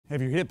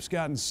Have your hips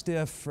gotten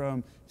stiff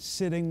from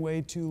sitting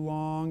way too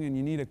long and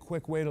you need a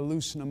quick way to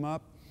loosen them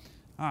up?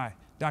 Hi,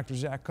 Dr.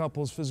 Zach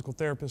Couples, physical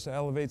therapist at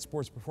Elevate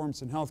Sports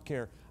Performance and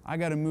Healthcare. I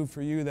got a move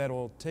for you that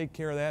will take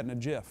care of that in a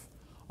jiff.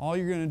 All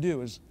you're going to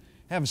do is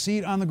have a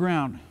seat on the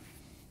ground.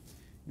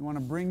 You want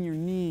to bring your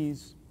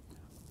knees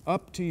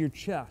up to your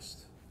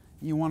chest.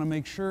 You want to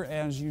make sure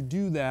as you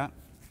do that,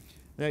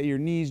 that your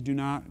knees do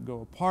not go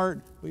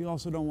apart, but you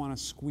also don't want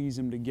to squeeze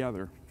them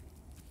together.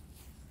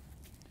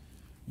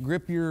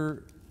 Grip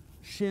your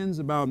shins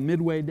about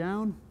midway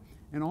down,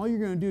 and all you're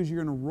going to do is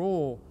you're going to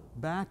roll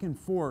back and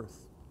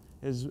forth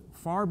as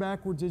far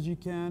backwards as you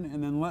can,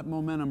 and then let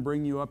momentum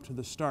bring you up to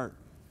the start.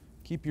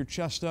 Keep your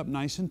chest up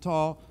nice and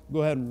tall.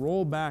 Go ahead and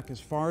roll back as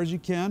far as you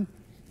can,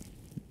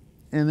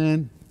 and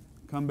then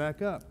come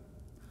back up.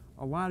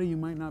 A lot of you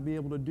might not be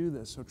able to do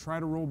this, so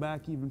try to roll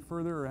back even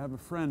further or have a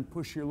friend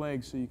push your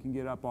legs so you can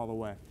get up all the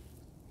way.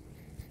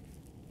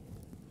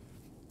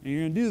 And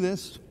you're going to do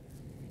this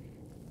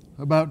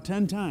about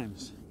 10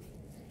 times.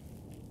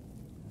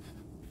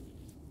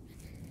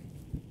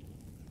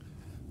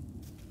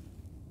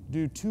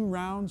 Do 2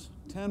 rounds,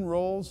 10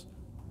 rolls,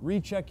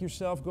 recheck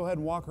yourself, go ahead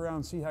and walk around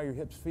and see how your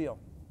hips feel.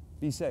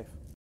 Be safe.